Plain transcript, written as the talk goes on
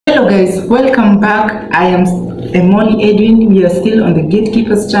guys, welcome back. I am Emoli Edwin. We are still on the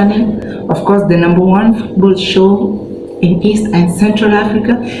Gatekeepers channel, of course the #1 football show in East and Central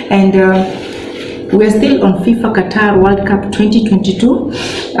Africa, and we are still on FIFA Qatar World Cup 2022,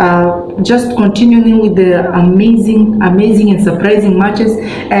 just continuing with the amazing and surprising matches,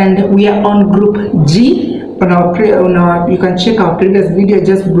 and we are on Group G. You can check our previous video. I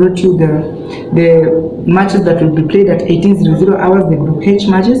just brought you the matches that will be played at 18:00 hours, the Group H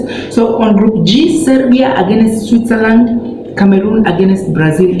matches. So on Group G, Serbia against Switzerland, Cameroon against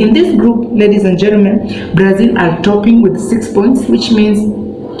Brazil. In this group, ladies and gentlemen, Brazil are topping with 6 points, which means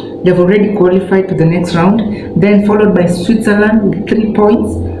they've already qualified to the next round. Then followed by Switzerland with 3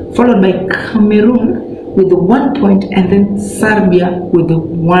 points, followed by Cameroon with 1 point, and then Serbia with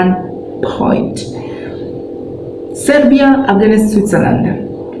 1 point. Serbia against Switzerland.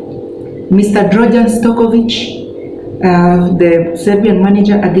 Mr. Dragan Stojkovic, the Serbian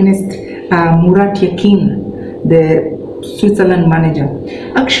manager, against Murat Yakin, the Switzerland manager.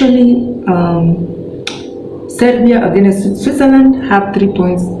 Actually, Serbia against Switzerland have 3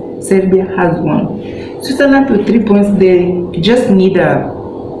 points. Serbia has 1. Switzerland with 3 points. They just need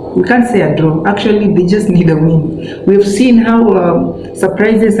we can't say a draw. Actually, they just need a win. We've seen how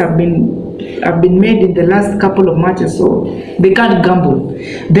surprises have been made in the last couple of matches, so they can't gamble.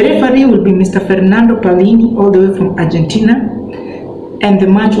 The referee will be Mr. Fernando Palini, all the way from Argentina, and the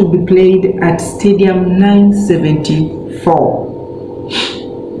match will be played at Stadium 974.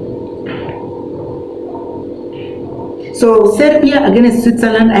 So Serbia against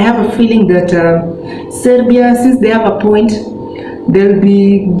Switzerland, I have a feeling that Serbia, since they have a point, they'll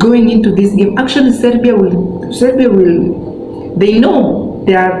be going into this game. Actually, Serbia will. They know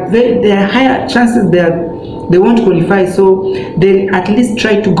there are higher chances they won't qualify, so they'll at least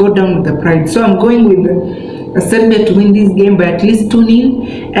try to go down with the pride. So I'm going with Serbia to win this game by at least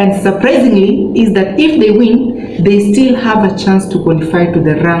 2-0, and surprisingly is that if they win, they still have a chance to qualify to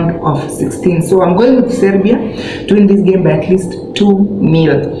the round of 16. So I'm going with Serbia to win this game by at least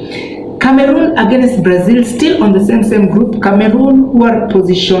 2-0. Cameroon against Brazil, still on the same group. Cameroon, who are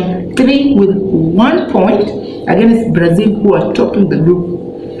position 3 with 1 point, against Brazil, who are topping the group.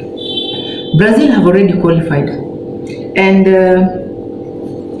 Brazil have already qualified, and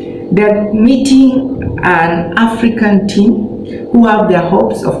they're meeting an African team who have their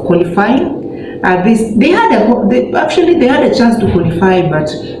hopes of qualifying. They had a chance to qualify, but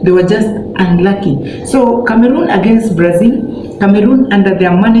they were just unlucky. So Cameroon against Brazil. Cameroon, under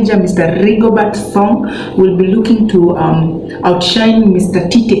their manager Mr. Rigobert Song, will be looking to outshine Mr.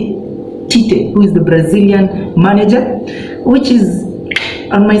 Tite, who is the Brazilian manager, which is,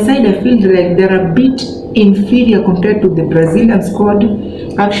 on my side, I feel like they're a bit inferior compared to the Brazilian squad.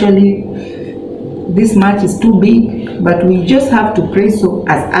 Actually, this match is too big, but we just have to pray so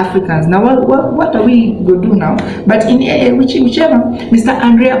as Africans. Now, what are we going to do now? But in whichever, Mr.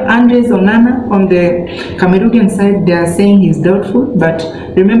 Andres Onana on the Cameroonian side, they are saying he's doubtful. But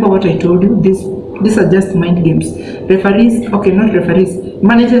remember what I told you, these are just mind games. Referees, okay, not referees,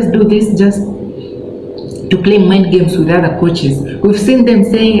 managers do this just to play mind games with other coaches. We've seen them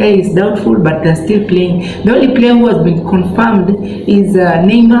saying, hey, it's doubtful, but they're still playing. The only player who has been confirmed is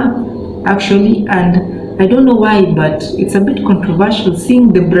Neymar, actually, and I don't know why, but it's a bit controversial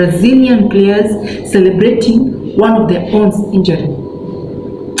seeing the Brazilian players celebrating one of their own injury.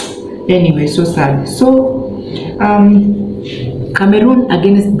 Anyway, so sad. So Cameroon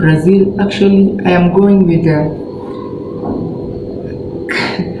against Brazil. Actually, I am going with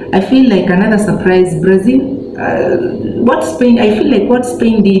I feel like another surprise. Brazil, I feel like what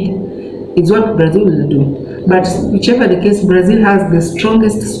Spain did is what Brazil will do. But whichever the case, Brazil has the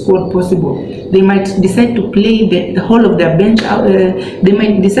strongest squad possible. They might decide to play the whole of their bench. They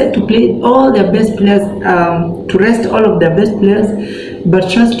might decide to play all their best players, to rest all of their best players. But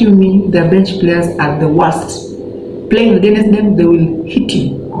trust you me, their bench players are the worst. Playing against them, they will hit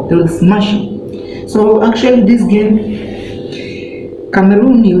you. They will smash you. So actually, this game,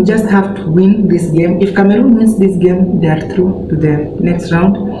 Cameroon, you just have to win this game. If Cameroon wins this game, they are through to the next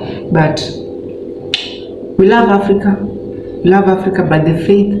round. But we love Africa, but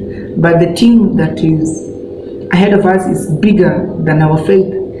the team that is ahead of us is bigger than our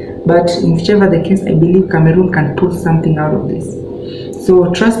faith. But in whichever the case, I believe Cameroon can pull something out of this.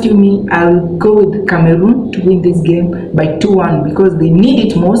 So trust you me, I'll go with Cameroon to win this game by 2-1 because they need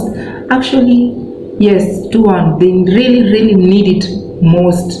it most. Actually, yes, 2-1. They really need it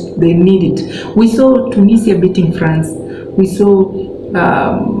most. They need it. We saw Tunisia beating France. We saw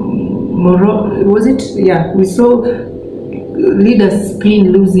we saw leaders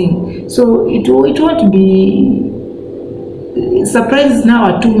Spain losing. So it won't be surprises now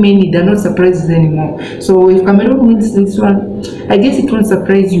are too many. They're not surprises anymore. So if Cameroon wins this one, I guess it won't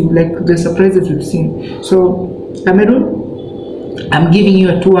surprise you like the surprises we've seen. So Cameroon, I'm giving you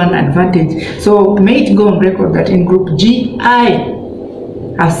a 2-1 advantage. So may it go on record that in Group G, I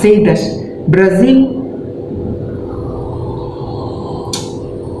have said that Brazil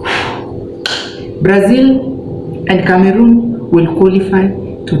and Cameroon will qualify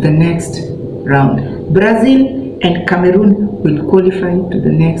to the next round. Brazil and Cameroon will qualify to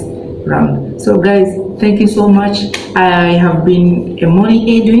the next round. So guys, thank you so much. I have been Emoni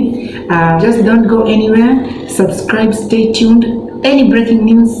Edwin. Just don't go anywhere. Subscribe, stay tuned. Any breaking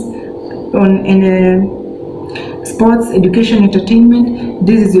news on sports, education, entertainment,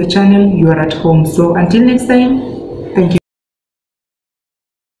 this is your channel. You are at home. So until next time,